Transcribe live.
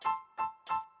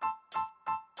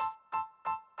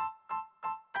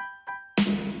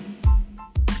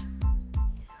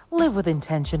Live with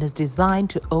Intention is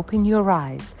designed to open your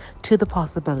eyes to the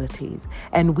possibilities,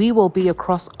 and we will be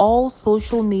across all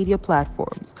social media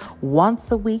platforms once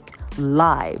a week,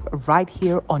 live right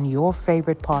here on your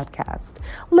favorite podcast.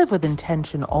 Live with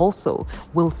Intention also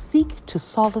will seek to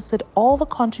solicit all the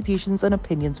contributions and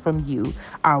opinions from you,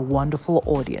 our wonderful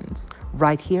audience,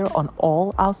 right here on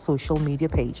all our social media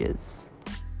pages.